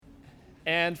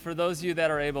And for those of you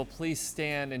that are able, please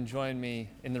stand and join me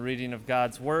in the reading of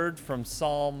God's Word from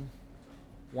Psalm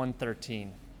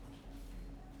 113.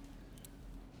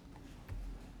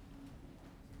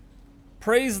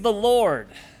 Praise the Lord.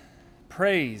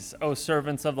 Praise, O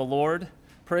servants of the Lord.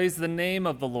 Praise the name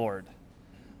of the Lord.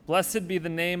 Blessed be the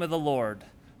name of the Lord,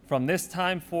 from this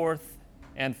time forth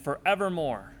and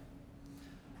forevermore.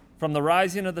 From the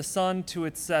rising of the sun to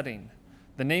its setting,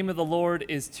 the name of the Lord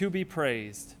is to be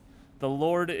praised. The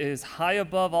Lord is high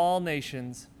above all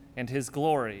nations, and his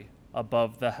glory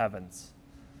above the heavens.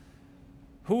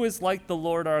 Who is like the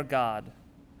Lord our God?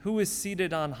 Who is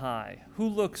seated on high? Who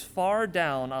looks far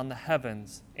down on the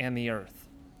heavens and the earth?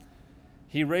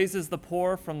 He raises the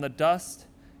poor from the dust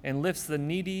and lifts the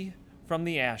needy from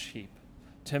the ash heap,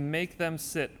 to make them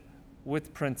sit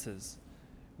with princes,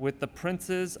 with the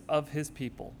princes of his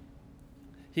people.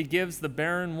 He gives the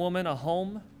barren woman a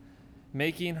home,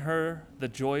 making her the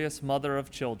joyous mother of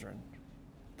children.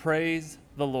 Praise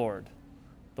the Lord.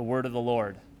 The word of the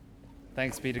Lord.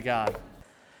 Thanks be to God.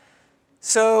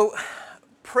 So,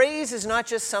 praise is not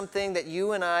just something that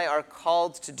you and I are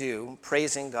called to do,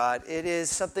 praising God. It is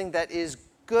something that is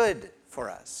good for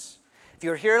us. If you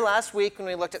were here last week when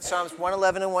we looked at Psalms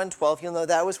 111 and 112, you'll know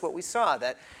that was what we saw,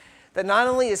 that not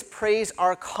only is praise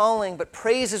our calling, but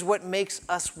praise is what makes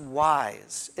us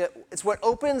wise. It's what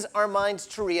opens our minds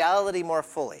to reality more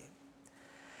fully.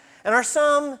 And our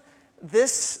psalm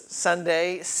this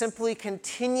Sunday simply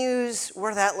continues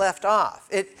where that left off.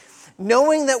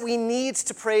 Knowing that we need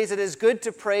to praise, it is good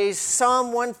to praise. Psalm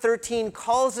 113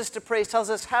 calls us to praise, tells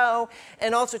us how,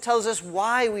 and also tells us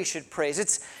why we should praise.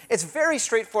 It's very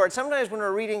straightforward. Sometimes when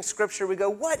we're reading Scripture, we go,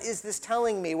 what is this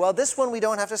telling me? Well, this one we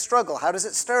don't have to struggle. How does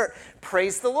it start?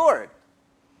 Praise the Lord.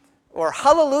 Or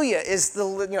hallelujah is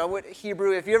what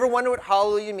Hebrew, if you ever wonder what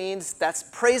hallelujah means, that's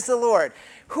praise the Lord.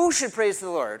 Who should praise the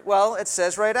Lord? Well, it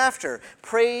says right after,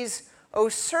 praise, O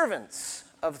servants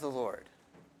of the Lord.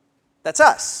 That's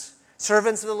us.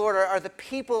 Servants of the Lord are the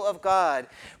people of God.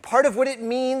 Part of what it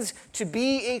means to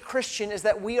be a Christian is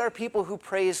that we are people who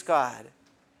praise God.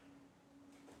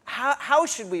 How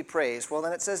should we praise? Well,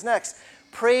 then it says next,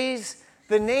 praise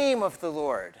the name of the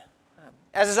Lord.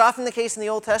 As is often the case in the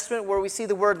Old Testament, where we see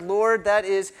the word Lord, that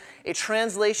is a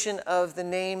translation of the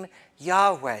name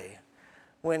Yahweh.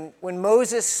 When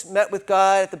Moses met with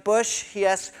God at the bush, he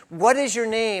asked, what is your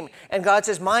name? And God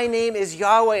says, my name is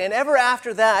Yahweh. And ever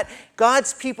after that,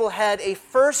 God's people had a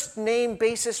first name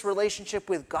basis relationship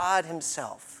with God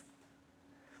himself.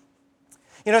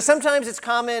 Sometimes it's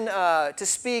common to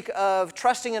speak of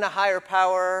trusting in a higher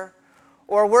power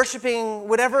or worshiping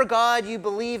whatever God you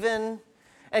believe in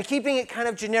and keeping it kind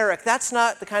of generic. That's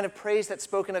not the kind of praise that's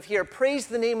spoken of here. Praise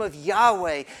the name of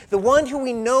Yahweh, the one who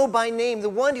we know by name, the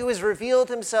one who has revealed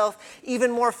himself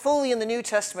even more fully in the New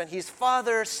Testament. He's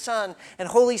Father, Son, and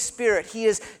Holy Spirit. He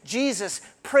is Jesus.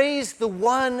 Praise the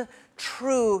one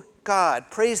true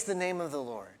God. Praise the name of the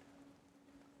Lord.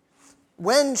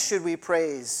 When should we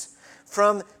praise?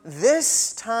 From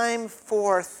this time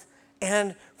forth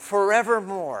and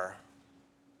forevermore.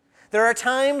 There are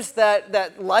times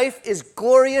that life is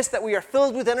glorious, that we are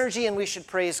filled with energy, and we should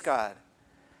praise God.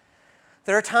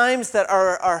 There are times that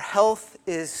our health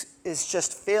is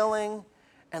just failing,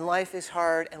 and life is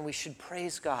hard, and we should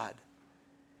praise God.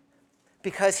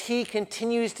 Because he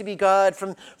continues to be God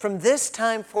from this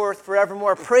time forth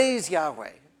forevermore. Praise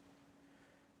Yahweh.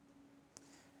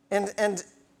 And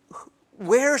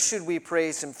where should we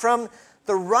praise him? From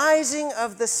the rising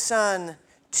of the sun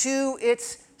to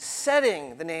its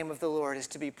setting, the name of the Lord is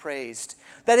to be praised.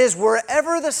 That is,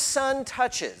 wherever the sun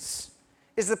touches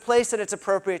is the place that it's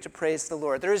appropriate to praise the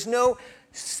Lord. There is no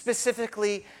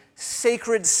specifically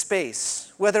sacred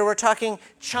space, whether we're talking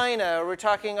China, or we're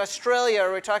talking Australia,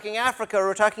 or we're talking Africa, or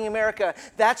we're talking America.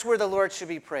 That's where the Lord should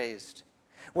be praised.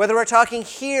 Whether we're talking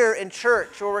here in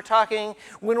church, or we're talking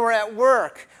when we're at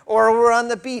work, or we're on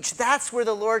the beach, that's where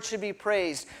the Lord should be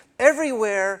praised.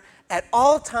 Everywhere, at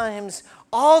all times,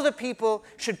 all the people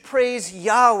should praise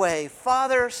Yahweh,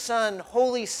 Father, Son,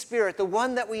 Holy Spirit, the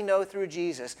one that we know through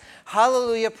Jesus.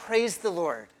 Hallelujah, praise the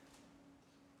Lord.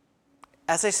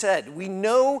 As I said, we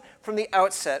know from the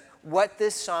outset what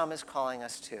this psalm is calling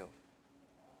us to.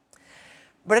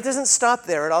 But it doesn't stop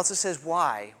there. It also says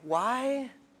why.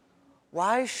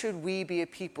 Why should we be a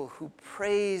people who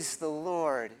praise the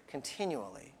Lord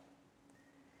continually?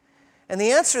 And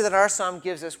the answer that our psalm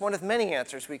gives us, one of many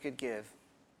answers we could give,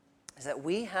 is that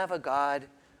we have a God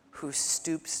who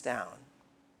stoops down.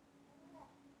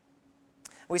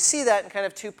 We see that in kind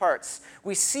of two parts.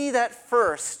 We see that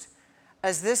first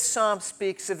as this psalm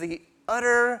speaks of the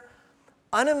utter,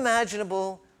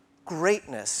 unimaginable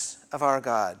greatness of our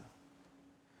God.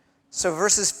 So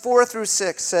verses 4 through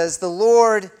 6 says, "The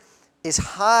Lord is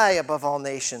high above all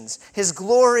nations, his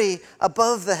glory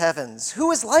above the heavens.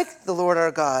 Who is like the Lord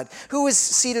our God, who is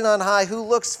seated on high, who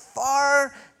looks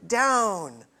far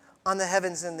down on the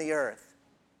heavens and the earth?"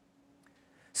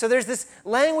 So there's this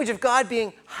language of God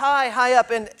being high, high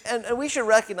up, and we should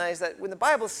recognize that when the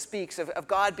Bible speaks of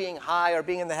God being high or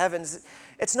being in the heavens,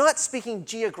 it's not speaking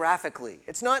geographically.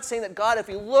 It's not saying that God, if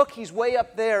you look, he's way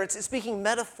up there. It's speaking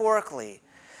metaphorically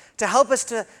to help us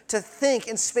to think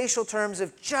in spatial terms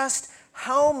of just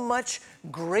how much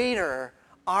greater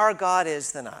our God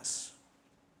is than us.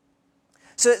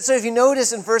 So if you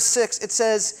notice in verse 6, it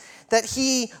says that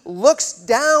he looks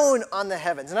down on the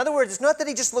heavens. In other words, it's not that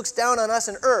he just looks down on us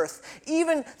and earth.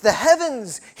 Even the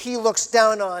heavens he looks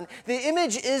down on. The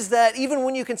image is that even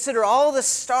when you consider all the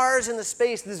stars in the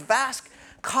space, this vast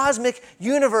cosmic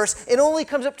universe, it only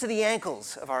comes up to the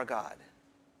ankles of our God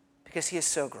because he is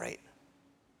so great.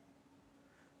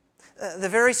 The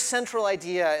very central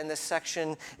idea in this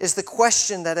section is the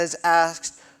question that is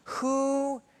asked,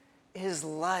 who is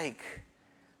like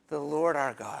the Lord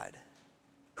our God?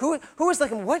 Who is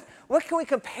like him? What can we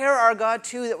compare our God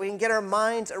to that we can get our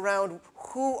minds around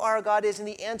who our God is? And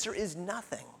the answer is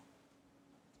nothing.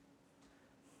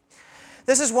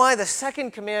 This is why the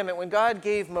second commandment, when God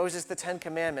gave Moses the 10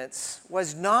 Commandments,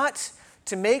 was not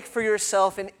to make for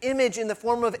yourself an image in the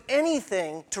form of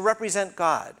anything to represent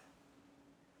God.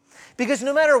 Because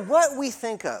no matter what we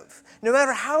think of, no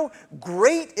matter how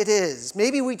great it is,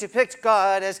 maybe we depict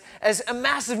God as a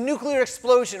massive nuclear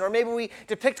explosion, or maybe we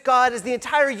depict God as the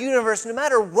entire universe. No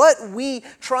matter what we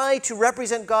try to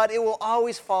represent God, it will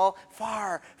always fall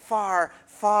far, far,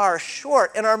 far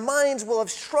short, and our minds will have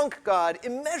shrunk God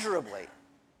immeasurably.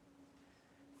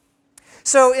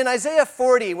 So in Isaiah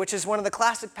 40, which is one of the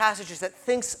classic passages that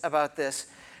thinks about this,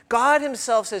 God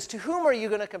himself says, "To whom are you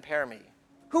going to compare me?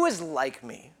 Who is like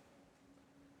me?"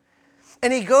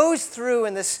 And he goes through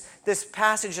in this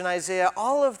passage in Isaiah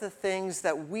all of the things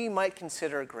that we might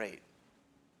consider great.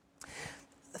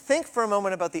 Think for a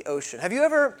moment about the ocean. Have you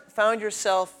ever found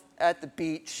yourself at the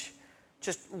beach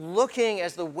just looking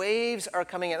as the waves are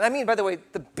coming in? I mean, by the way,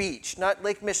 the beach, not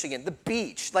Lake Michigan, the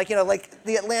beach, like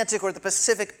the Atlantic or the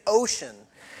Pacific Ocean.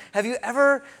 Have you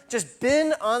ever just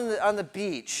been on the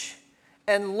beach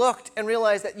and looked and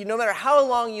realized that no matter how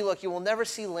long you look, you will never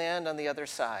see land on the other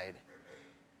side?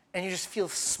 And you just feel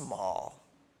small.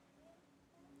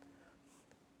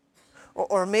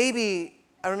 Or maybe,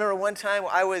 I remember one time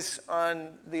I was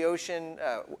on the ocean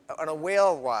on a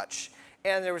whale watch,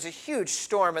 and there was a huge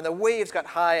storm, and the waves got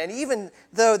high, and even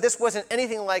though this wasn't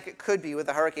anything like it could be with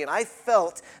a hurricane, I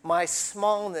felt my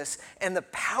smallness and the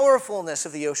powerfulness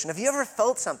of the ocean. Have you ever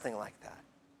felt something like that?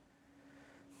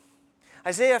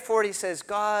 Isaiah 40 says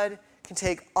God can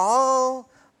take all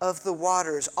of the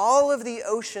waters, all of the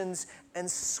oceans, and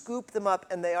scoop them up,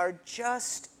 and they are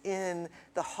just in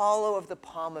the hollow of the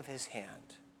palm of his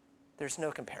hand. There's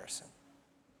no comparison.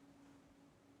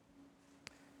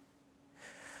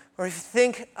 Or if you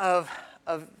think of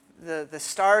the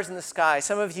stars in the sky,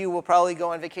 some of you will probably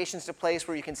go on vacations to a place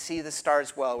where you can see the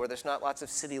stars well, where there's not lots of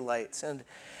city lights. And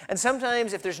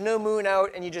sometimes if there's no moon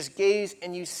out and you just gaze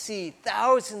and you see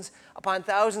thousands upon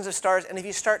thousands of stars, and if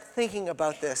you start thinking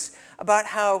about this, about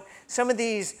how some of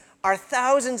these are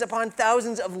thousands upon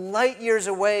thousands of light years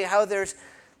away, how there's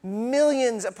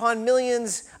millions upon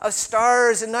millions of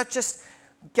stars, and not just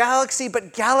galaxy,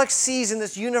 but galaxies in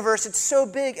this universe. It's so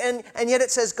big, and yet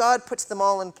it says God puts them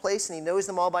all in place, and he knows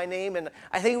them all by name. And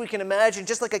I think we can imagine,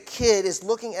 just like a kid is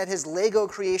looking at his Lego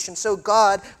creation, so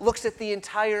God looks at the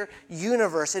entire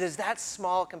universe. It is that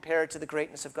small compared to the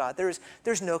greatness of God.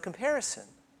 There's no comparison.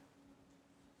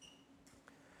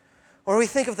 Or we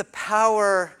think of the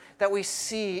power that we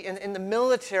see in the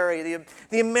military,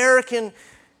 the American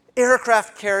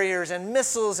aircraft carriers and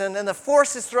missiles and the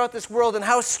forces throughout this world, and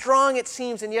how strong it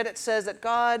seems, and yet it says that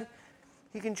God,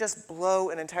 he can just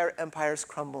blow and entire empires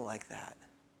crumble like that.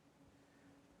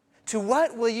 To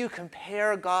what will you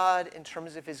compare God in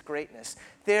terms of his greatness?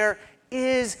 There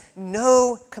is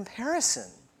no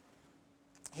comparison.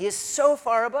 He is so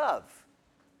far above.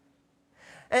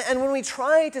 And when we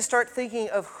try to start thinking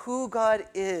of who God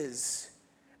is,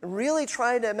 really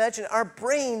try to imagine, our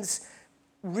brains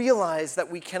realize that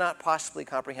we cannot possibly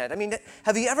comprehend. I mean,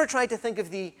 have you ever tried to think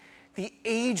of the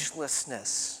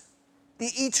agelessness, the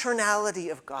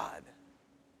eternality of God?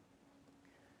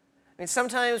 I mean,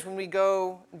 sometimes when we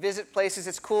go visit places,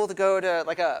 it's cool to go to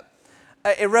like a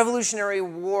Revolutionary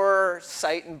War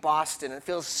site in Boston. It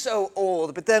feels so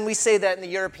old, but then we say that and the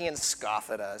Europeans scoff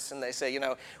at us, and they say,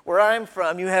 where I'm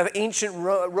from, you have ancient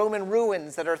Roman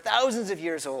ruins that are thousands of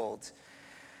years old.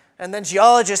 And then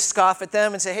geologists scoff at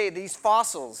them and say, hey, these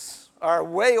fossils are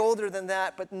way older than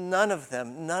that, but none of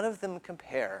them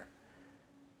compare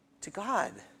to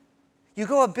God. You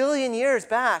go 1 billion years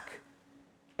back,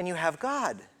 and you have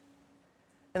God.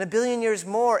 And 1 billion years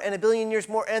more, and 1 billion years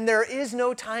more, and there is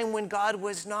no time when God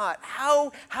was not.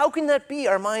 How can that be?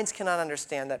 Our minds cannot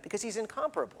understand that because he's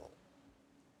incomparable.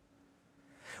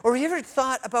 Or have you ever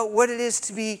thought about what it is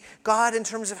to be God in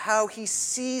terms of how he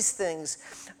sees things?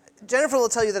 Jennifer will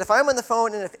tell you that if I'm on the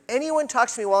phone and if anyone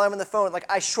talks to me while I'm on the phone, like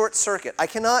I short circuit. I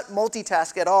cannot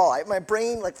multitask at all. My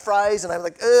brain like fries and I'm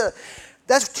like, ugh.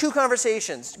 That's 2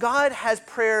 conversations. God has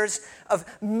prayers of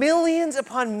millions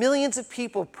upon millions of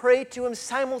people pray to him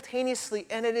simultaneously,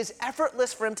 and it is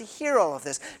effortless for him to hear all of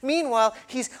this. Meanwhile,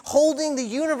 he's holding the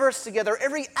universe together,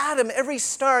 every atom, every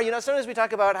star. Sometimes we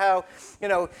talk about how,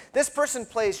 this person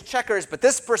plays checkers, but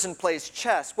this person plays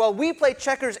chess. Well, we play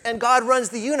checkers, and God runs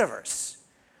the universe.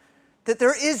 That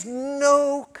there is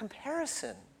no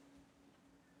comparison.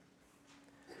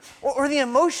 Or the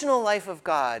emotional life of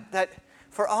God, that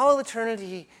for all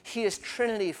eternity, he is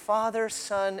Trinity, Father,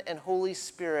 Son, and Holy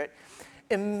Spirit,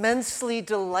 immensely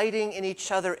delighting in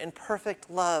each other in perfect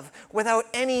love, without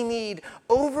any need,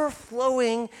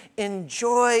 overflowing in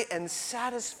joy and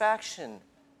satisfaction.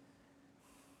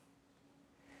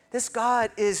 This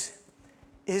God is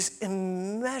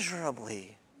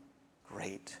immeasurably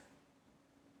great.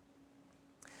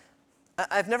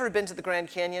 I've never been to the Grand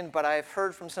Canyon, but I've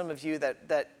heard from some of you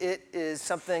that it is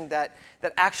something that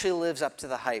actually lives up to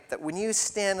the hype. That when you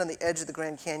stand on the edge of the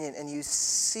Grand Canyon and you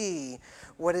see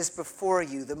what is before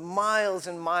you, the miles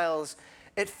and miles,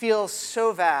 it feels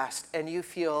so vast and you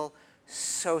feel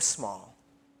so small.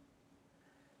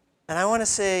 And I want to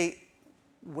say,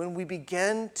 when we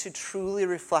begin to truly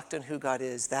reflect on who God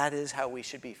is, that is how we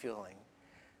should be feeling.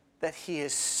 That he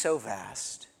is so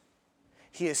vast.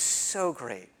 He is so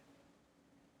great.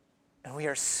 And we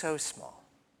are so small.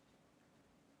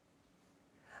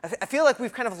 I feel like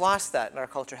we've kind of lost that in our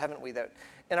culture, haven't we? That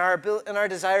in our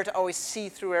desire to always see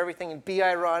through everything and be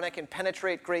ironic and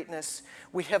penetrate greatness,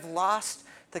 we have lost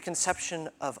the conception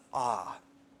of awe.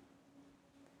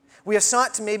 We have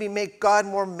sought to maybe make God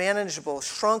more manageable,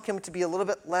 shrunk him to be a little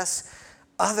bit less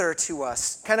other to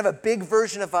us, kind of a big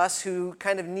version of us who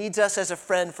kind of needs us as a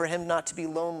friend for him not to be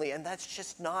lonely, and that's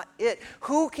just not it.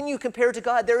 Who can you compare to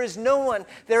God? There is no one,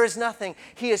 there is nothing.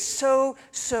 He is so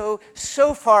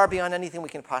far beyond anything we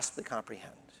can possibly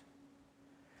comprehend.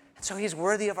 And so he's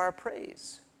worthy of our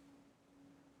praise.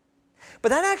 But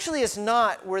that actually is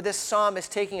not where this psalm is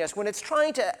taking us. When it's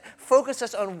trying to focus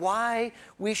us on why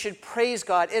we should praise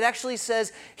God, it actually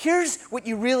says, here's what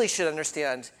you really should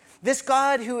understand. This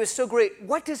God who is so great,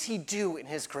 what does he do in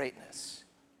his greatness?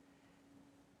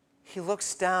 He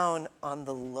looks down on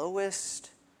the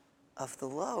lowest of the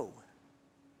low.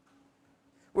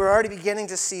 We're already beginning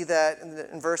to see that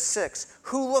in verse 6.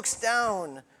 Who looks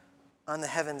down on the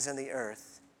heavens and the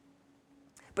earth?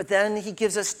 But then he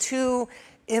gives us 2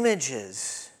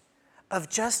 images of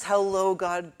just how low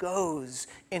God goes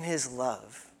in his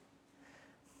love.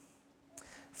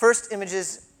 The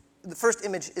first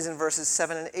image is in verses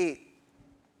 7 and 8.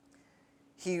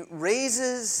 He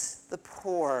raises the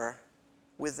poor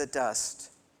with the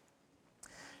dust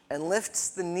and lifts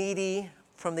the needy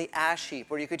from the ash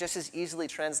heap, or you could just as easily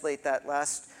translate that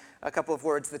last couple of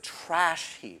words, the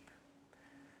trash heap.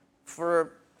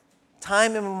 For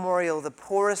time immemorial, the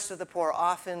poorest of the poor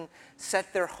often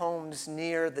set their homes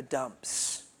near the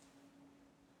dumps.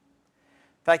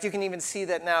 In fact, you can even see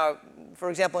that now,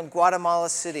 for example, in Guatemala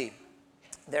City.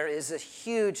 There is a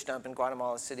huge dump in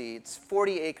Guatemala City. It's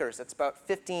 40 acres. That's about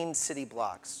 15 city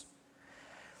blocks.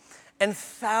 And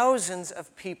thousands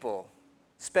of people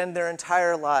spend their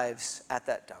entire lives at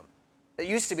that dump. It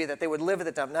used to be that they would live at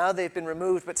the dump. Now they've been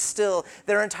removed, but still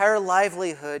their entire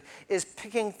livelihood is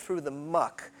picking through the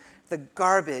muck, the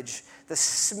garbage, the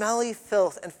smelly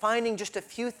filth, and finding just a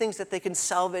few things that they can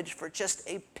salvage for just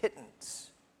a pittance.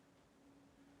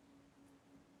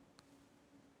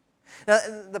 Now,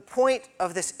 the point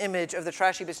of this image of the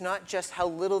trash heap is not just how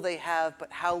little they have,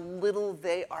 but how little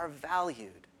they are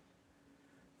valued.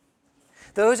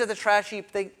 Those at the trash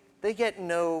heap, they get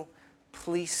no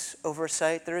police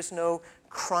oversight. There is no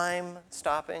crime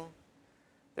stopping.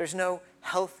 There's no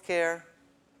health care.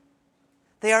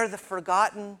 They are the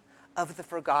forgotten of the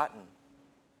forgotten.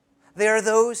 They are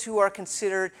those who are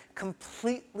considered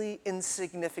completely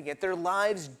insignificant. Their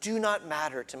lives do not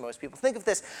matter to most people. Think of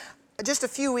this. Just a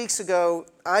few weeks ago,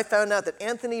 I found out that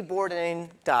Anthony Bourdain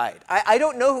died. I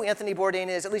don't know who Anthony Bourdain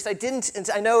is. At least I didn't. And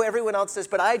I know everyone else does,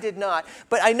 but I did not.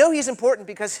 But I know he's important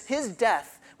because his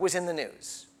death was in the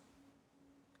news.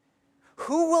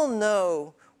 Who will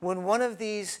know when one of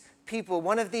these people,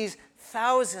 one of these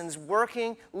thousands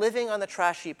living on the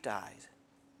trash heap died.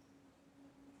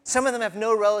 Some of them have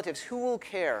no relatives. Who will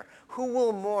care? Who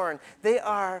will mourn? They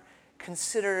are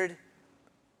considered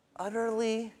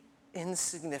utterly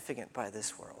insignificant by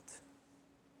this world.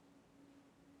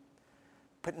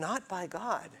 But not by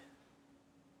God.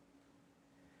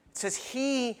 It says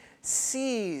he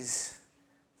sees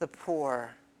the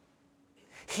poor.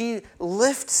 He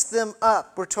lifts them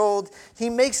up. We're told he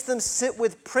makes them sit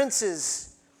with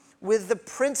princes, with the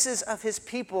princes of his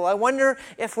people. I wonder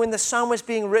if when the psalm was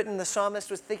being written, the psalmist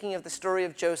was thinking of the story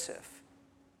of Joseph.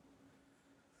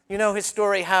 You know his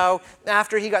story, how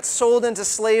after he got sold into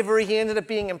slavery, he ended up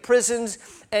being imprisoned,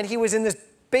 and he was in this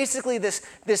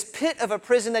pit of a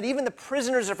prison that even the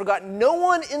prisoners have forgotten. No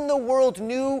one in the world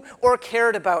knew or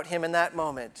cared about him in that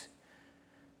moment,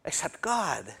 except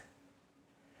God.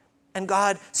 And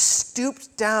God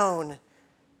stooped down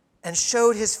and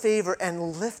showed his favor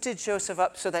and lifted Joseph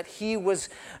up so that he was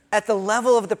at the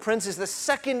level of the princes, the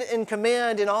second in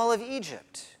command in all of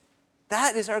Egypt.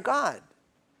 That is our God.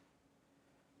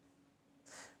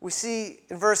 We see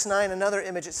in verse 9 another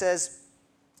image. It says,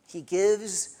 he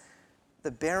gives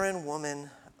the barren woman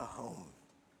a home.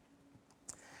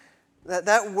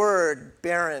 That word,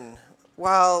 barren,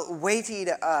 while weighty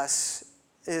to us,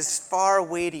 is far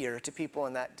weightier to people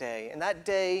in that day. In that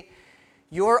day,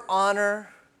 your honor,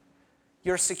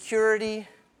 your security,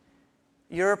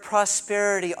 your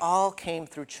prosperity all came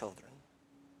through children.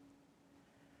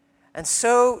 And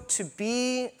so to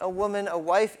be a woman, a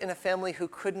wife in a family who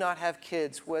could not have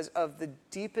kids was of the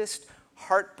deepest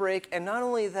heartbreak. And not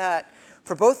only that,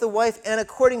 for both the wife and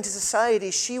according to society,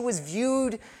 she was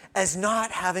viewed as not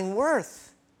having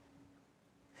worth.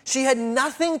 She had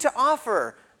nothing to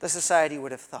offer, the society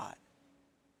would have thought.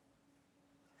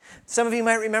 Some of you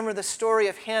might remember the story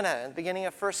of Hannah at the beginning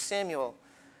of 1 Samuel.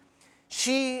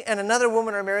 She and another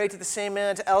woman are married to the same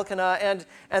man, to Elkanah,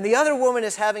 and the other woman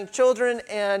is having children,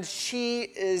 and she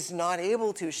is not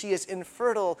able to. She is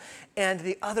infertile, and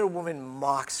the other woman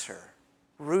mocks her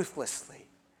ruthlessly.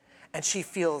 And she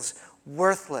feels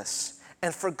worthless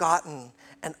and forgotten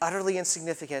and utterly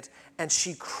insignificant, and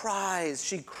she cries.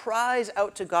 She cries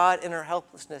out to God in her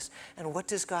helplessness. And what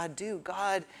does God do?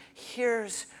 God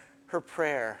hears her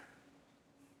prayer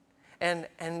and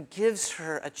gives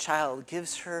her a child,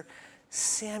 gives her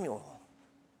Samuel.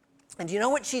 And do you know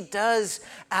what she does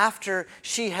after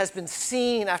she has been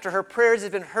seen, after her prayers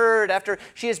have been heard, after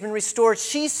she has been restored?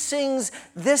 She sings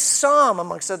this psalm,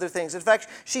 amongst other things. In fact,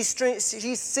 she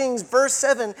sings verse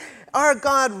 7, our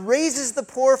God raises the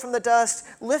poor from the dust,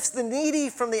 lifts the needy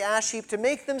from the ash heap to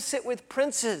make them sit with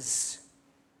princes.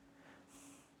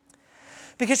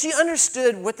 Because she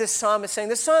understood what this psalm is saying.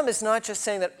 This psalm is not just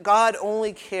saying that God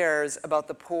only cares about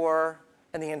the poor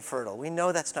and the infertile. We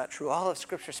know that's not true. All of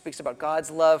Scripture speaks about God's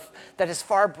love that is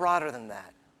far broader than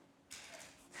that.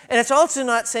 And it's also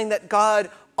not saying that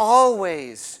God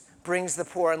always brings the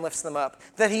poor and lifts them up,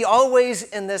 that he always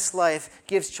in this life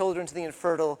gives children to the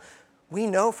infertile. We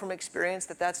know from experience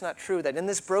that that's not true, that in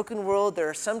this broken world, there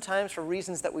are some times, for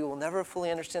reasons that we will never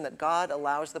fully understand, that God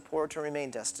allows the poor to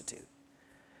remain destitute,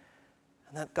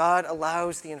 and that God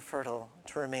allows the infertile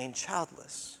to remain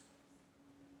childless.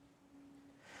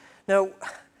 Now,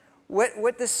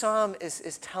 what this psalm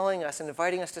is telling us and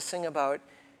inviting us to sing about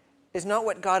is not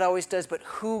what God always does, but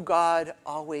who God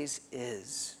always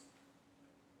is.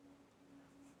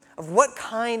 Of what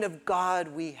kind of God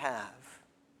we have.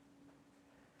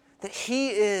 That he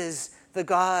is the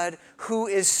God who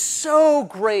is so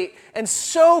great and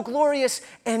so glorious,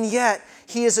 and yet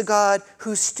he is a God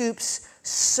who stoops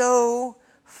so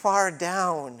far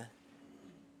down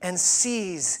and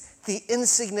sees the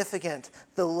insignificant,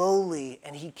 the lowly,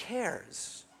 and he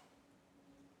cares.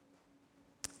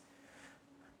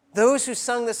 Those who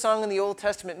sung this song in the Old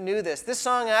Testament knew this. This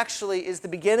song actually is the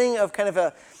beginning of kind of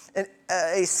a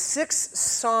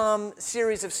 6-psalm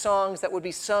series of songs that would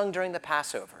be sung during the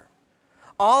Passover.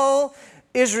 All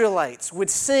Israelites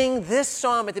would sing this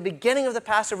psalm at the beginning of the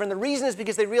Passover, and the reason is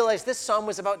because they realized this psalm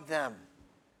was about them.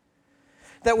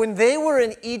 That when they were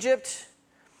in Egypt,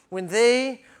 when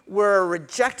they were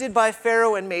rejected by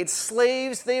Pharaoh and made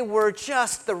slaves, they were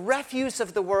just the refuse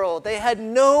of the world. They had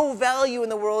no value in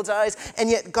the world's eyes, and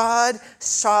yet God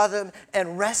saw them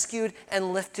and rescued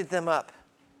and lifted them up.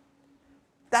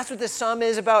 That's what this psalm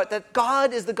is about, that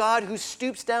God is the God who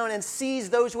stoops down and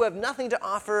sees those who have nothing to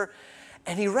offer,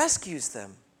 and he rescues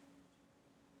them.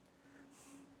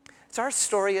 It's our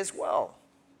story as well.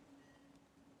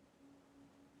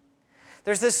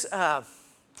 There's this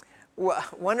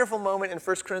wonderful moment in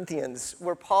 1 Corinthians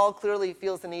where Paul clearly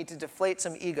feels the need to deflate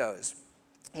some egos.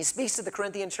 He speaks to the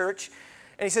Corinthian church,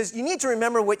 and he says, you need to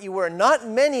remember what you were. Not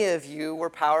many of you were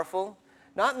powerful.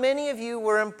 Not many of you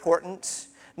were important.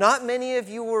 Not many of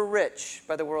you were rich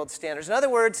by the world's standards. In other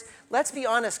words, let's be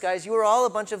honest, guys, you were all a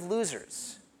bunch of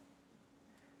losers.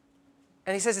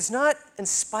 And he says it's not in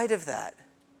spite of that.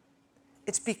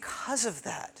 It's because of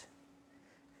that.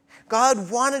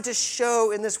 God wanted to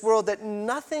show in this world that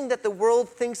nothing that the world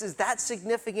thinks is that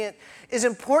significant is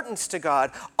importance to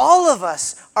God. All of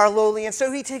us are lowly, and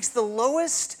so he takes the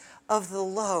lowest of the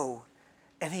low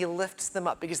and he lifts them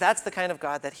up, because that's the kind of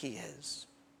God that he is.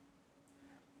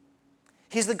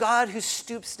 He's the God who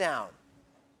stoops down.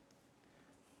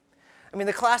 I mean,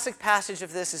 the classic passage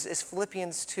of this is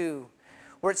Philippians 2,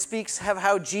 where it speaks of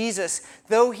how Jesus,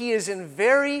 though he is in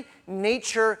very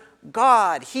nature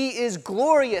God, he is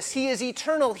glorious, he is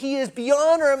eternal, he is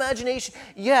beyond our imagination,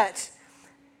 yet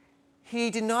he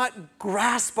did not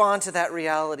grasp onto that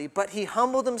reality, but he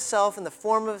humbled himself in the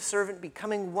form of a servant,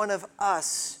 becoming one of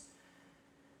us,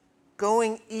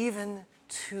 going even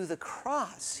to the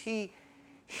cross. He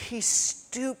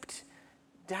stooped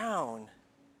down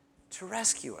to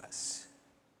rescue us.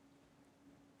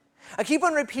 I keep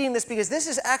on repeating this because this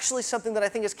is actually something that I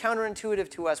think is counterintuitive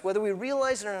to us, whether we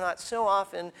realize it or not. So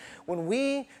often, when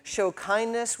we show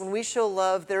kindness, when we show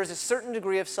love, there is a certain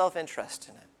degree of self-interest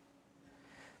in it.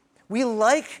 We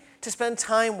like to spend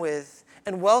time with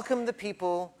and welcome the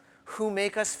people who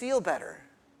make us feel better.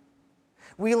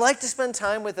 We like to spend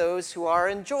time with those who are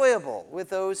enjoyable, with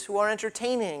those who are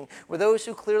entertaining, with those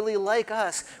who clearly like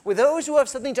us, with those who have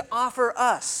something to offer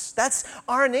us. That's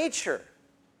our nature.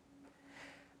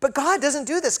 But God doesn't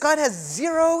do this. God has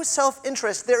zero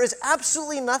self-interest. There is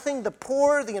absolutely nothing the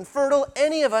poor, the infertile,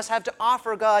 any of us have to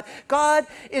offer God. God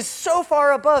is so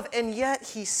far above, and yet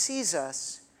he sees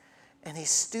us, and he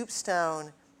stoops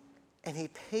down, and he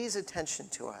pays attention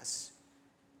to us,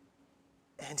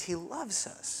 and he loves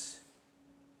us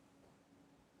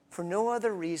for no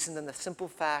other reason than the simple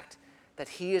fact that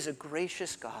he is a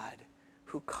gracious God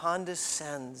who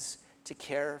condescends to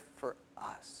care for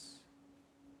us.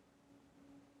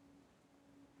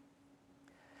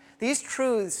 These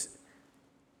truths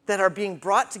that are being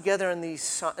brought together in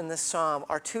this psalm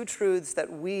are two truths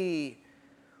that we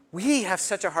have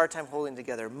such a hard time holding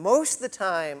together. Most of the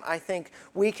time, I think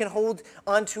we can hold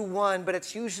on to one, but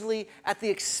it's usually at the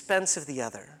expense of the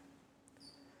other.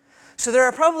 So there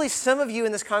are probably some of you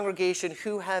in this congregation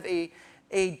who have a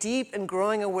deep and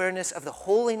growing awareness of the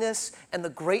holiness and the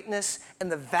greatness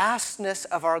and the vastness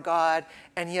of our God,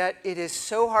 and yet it is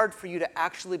so hard for you to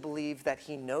actually believe that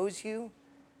he knows you,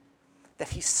 that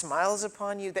he smiles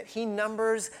upon you, that he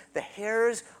numbers the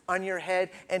hairs on your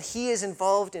head, and he is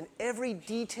involved in every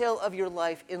detail of your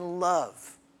life in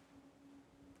love.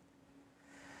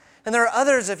 And there are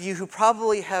others of you who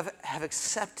probably have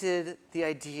accepted the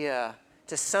idea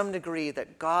to some degree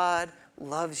that God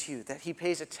loves you, that he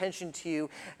pays attention to you,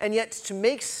 and yet to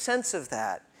make sense of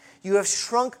that, you have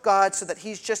shrunk God so that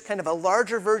he's just kind of a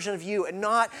larger version of you and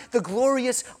not the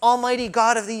glorious, almighty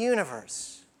God of the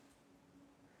universe.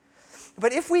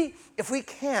 But if we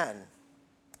can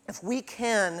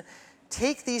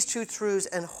take these two truths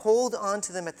and hold on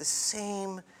to them at the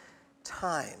same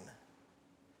time,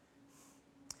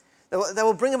 that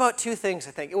will bring about two things,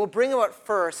 I think. It will bring about,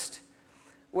 first,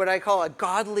 what I call a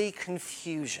godly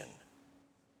confusion.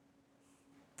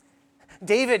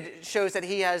 David shows that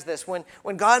he has this. When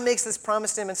God makes this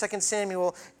promise to him in 2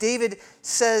 Samuel, David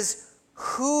says,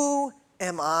 "Who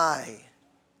am I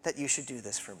that you should do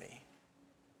this for me?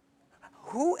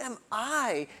 Who am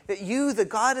I that you, the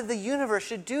God of the universe,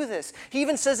 should do this?" He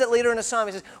even says that later in a psalm.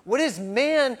 He says, "What is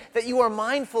man that you are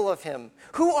mindful of him?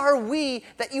 Who are we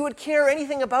that you would care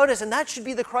anything about us?" And that should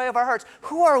be the cry of our hearts.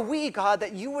 Who are we, God,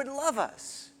 that you would love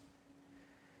us?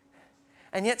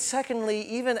 And yet, secondly,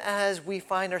 even as we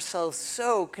find ourselves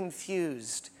so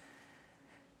confused,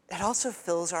 it also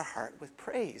fills our heart with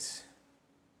praise.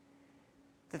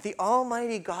 That the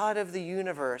almighty God of the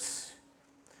universe,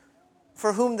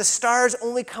 for whom the stars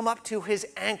only come up to his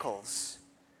ankles,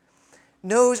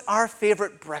 knows our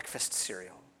favorite breakfast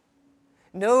cereal,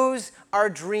 knows our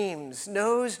dreams,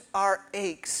 knows our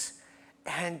aches,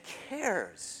 and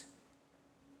cares.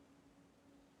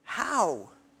 How?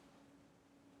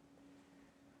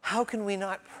 How can we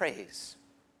not praise?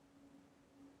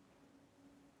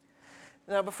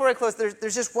 Now, before I close,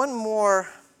 there's just one more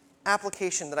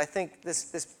application that I think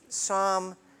this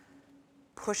psalm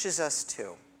pushes us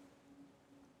to.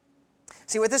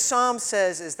 See, what this psalm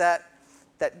says is that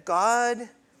God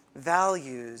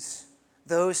values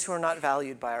those who are not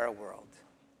valued by our world.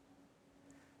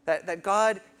 That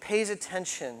God pays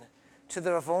attention to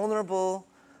the vulnerable,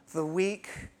 the weak,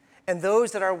 and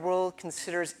those that our world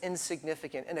considers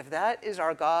insignificant. And if that is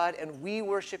our God and we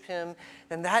worship him,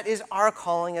 then that is our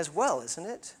calling as well, isn't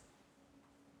it?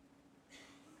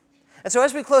 And so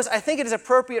as we close, I think it is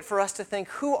appropriate for us to think,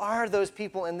 who are those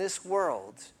people in this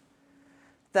world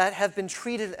that have been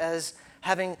treated as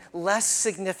having less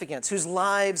significance, whose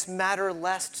lives matter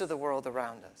less to the world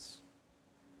around us?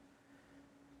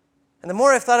 And the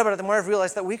more I've thought about it, the more I've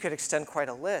realized that we could extend quite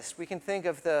a list. We can think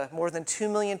of the more than 2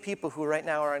 million people who right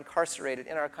now are incarcerated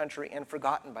in our country and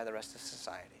forgotten by the rest of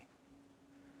society.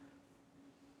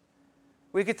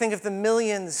 We could think of the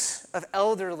millions of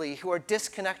elderly who are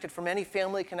disconnected from any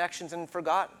family connections and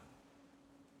forgotten.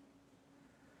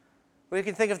 We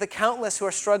can think of the countless who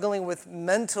are struggling with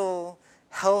mental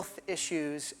health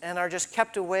issues and are just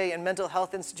kept away in mental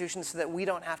health institutions so that we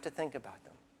don't have to think about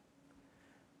them.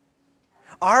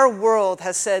 Our world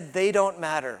has said they don't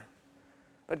matter,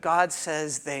 but God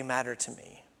says they matter to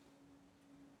me.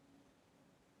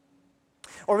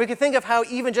 Or we could think of how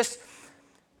even just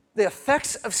the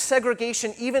effects of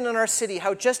segregation, even in our city,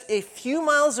 how just a few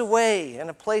miles away in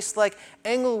a place like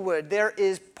Englewood, there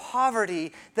is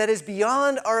poverty that is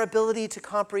beyond our ability to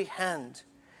comprehend,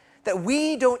 that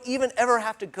we don't even ever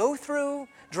have to go through,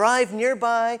 drive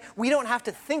nearby, we don't have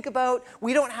to think about,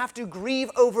 we don't have to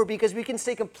grieve over, because we can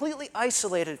stay completely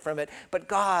isolated from it, but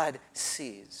God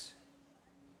sees.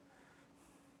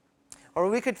 Or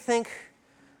we could think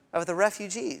of the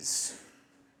refugees,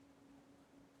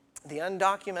 the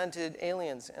undocumented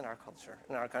aliens in our culture,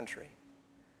 in our country,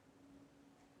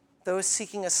 those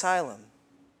seeking asylum.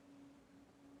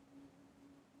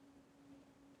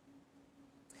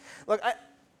 Look,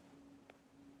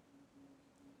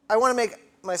 I want to make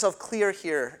myself clear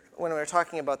here when we're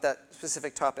talking about that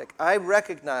specific topic. I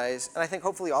recognize, and I think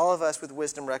hopefully all of us with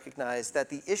wisdom recognize, that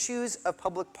the issues of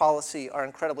public policy are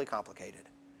incredibly complicated.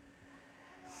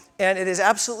 And it is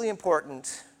absolutely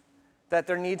important that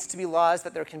there needs to be laws,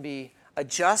 that there can be a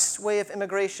just way of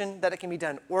immigration, that it can be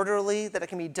done orderly, that it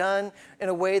can be done in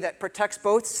a way that protects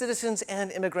both citizens and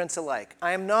immigrants alike.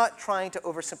 I am not trying to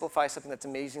oversimplify something that's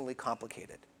amazingly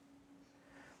complicated.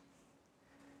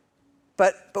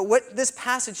 But what this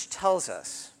passage tells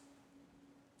us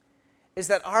is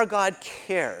that our God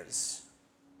cares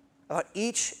about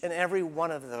each and every one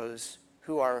of those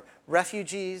who are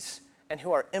refugees and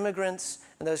who are immigrants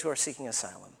and those who are seeking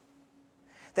asylum.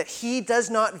 That he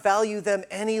does not value them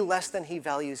any less than he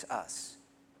values us.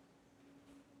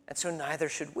 And so neither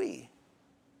should we.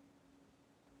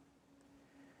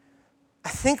 I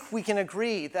think we can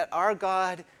agree that our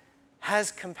God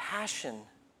has compassion.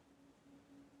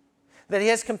 That he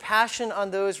has compassion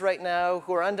on those right now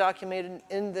who are undocumented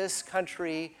in this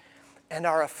country and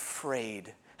are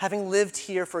afraid, having lived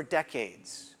here for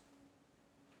decades.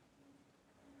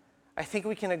 I think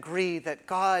we can agree that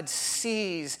God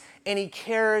sees and he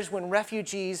cares when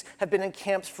refugees have been in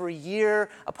camps for year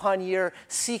upon year,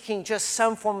 seeking just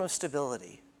some form of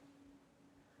stability.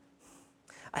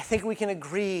 I think we can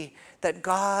agree that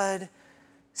God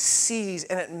sees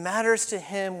and it matters to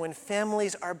him when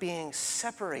families are being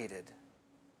separated.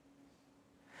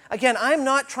 Again, I'm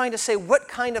not trying to say what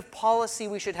kind of policy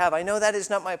we should have. I know that is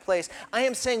not my place. I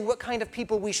am saying what kind of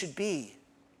people we should be.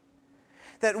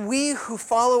 That we who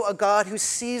follow a God who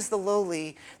sees the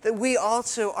lowly, that we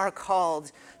also are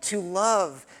called to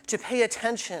love, to pay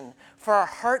attention, for our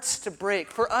hearts to break,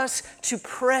 for us to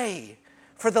pray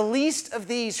for the least of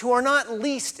these who are not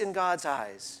least in God's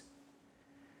eyes.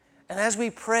 And as we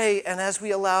pray and as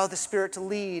we allow the Spirit to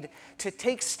lead, to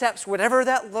take steps, whatever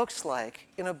that looks like,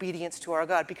 in obedience to our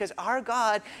God. Because our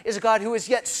God is a God who is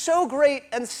yet so great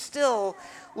and still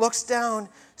looks down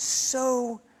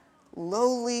so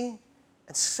lowly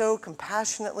and so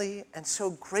compassionately and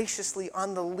so graciously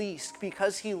on the least,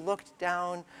 because he looked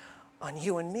down on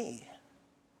you and me.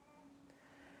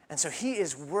 And so he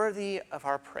is worthy of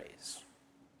our praise.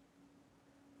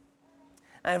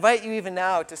 I invite you even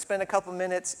now to spend a couple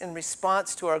minutes in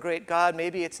response to our great God.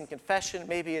 Maybe it's in confession,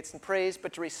 maybe it's in praise,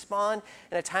 but to respond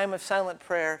in a time of silent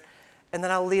prayer, and then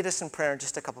I'll lead us in prayer in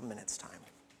just a couple minutes' time.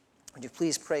 Would you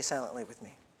please pray silently with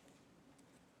me?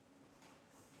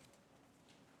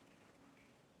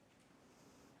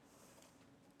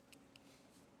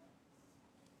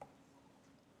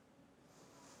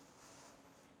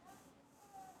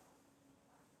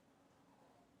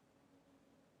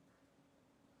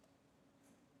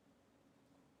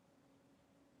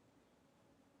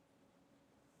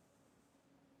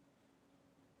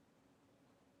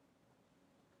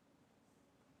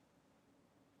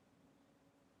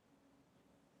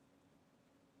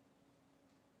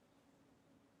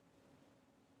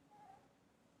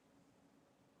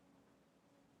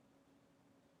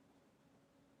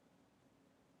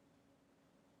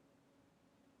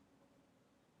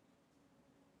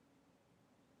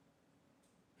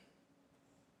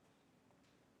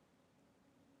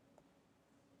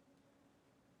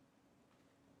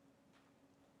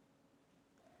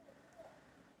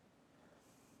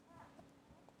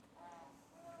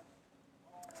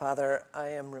 Father, I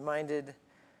am reminded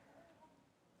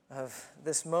of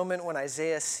this moment when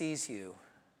Isaiah sees you.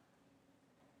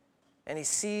 And he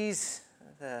sees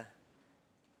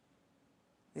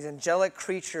these angelic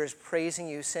creatures praising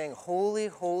you, saying, "Holy,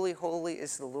 holy, holy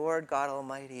is the Lord God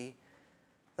Almighty.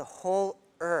 The whole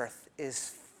earth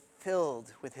is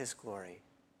filled with his glory."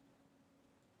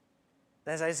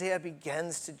 And as Isaiah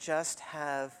begins to just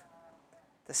have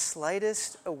the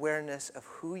slightest awareness of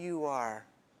who you are,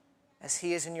 as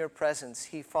he is in your presence,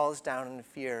 he falls down in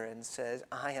fear and says,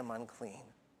 "I am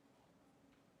unclean."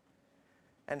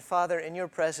 And Father, in your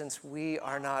presence, we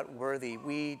are not worthy.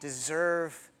 We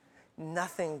deserve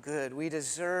nothing good. We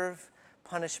deserve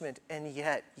punishment, and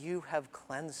yet you have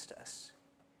cleansed us.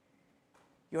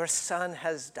 Your Son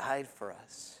has died for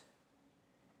us.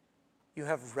 You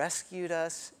have rescued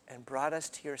us and brought us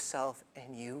to yourself,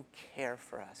 and you care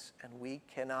for us, and we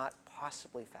cannot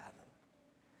possibly fathom.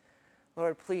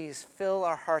 Lord, please fill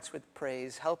our hearts with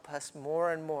praise. Help us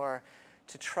more and more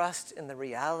to trust in the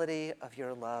reality of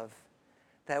your love,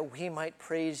 that we might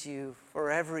praise you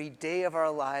for every day of our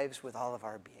lives with all of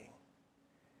our being.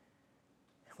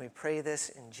 And we pray this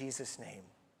in Jesus' name.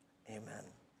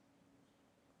 Amen.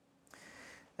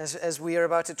 As we are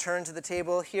about to turn to the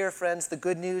table, hear, friends, the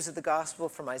good news of the gospel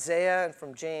from Isaiah and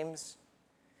from James.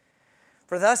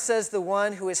 "For thus says the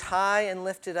one who is high and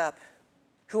lifted up,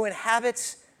 who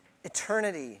inhabits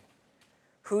eternity,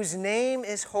 whose name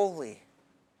is holy.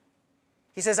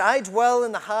 He says, I dwell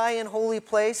in the high and holy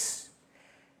place,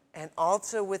 and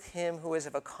also with him who is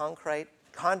of a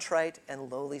contrite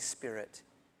and lowly spirit,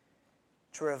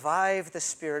 to revive the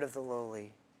spirit of the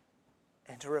lowly,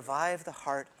 and to revive the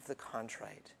heart of the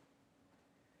contrite.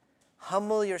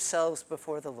 Humble yourselves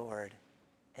before the Lord,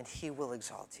 and he will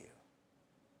exalt you."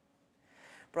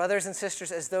 Brothers and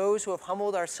sisters, as those who have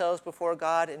humbled ourselves before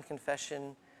God in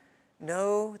confession,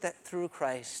 know that through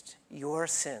Christ your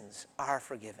sins are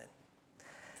forgiven.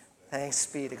 Thanks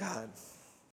be to God.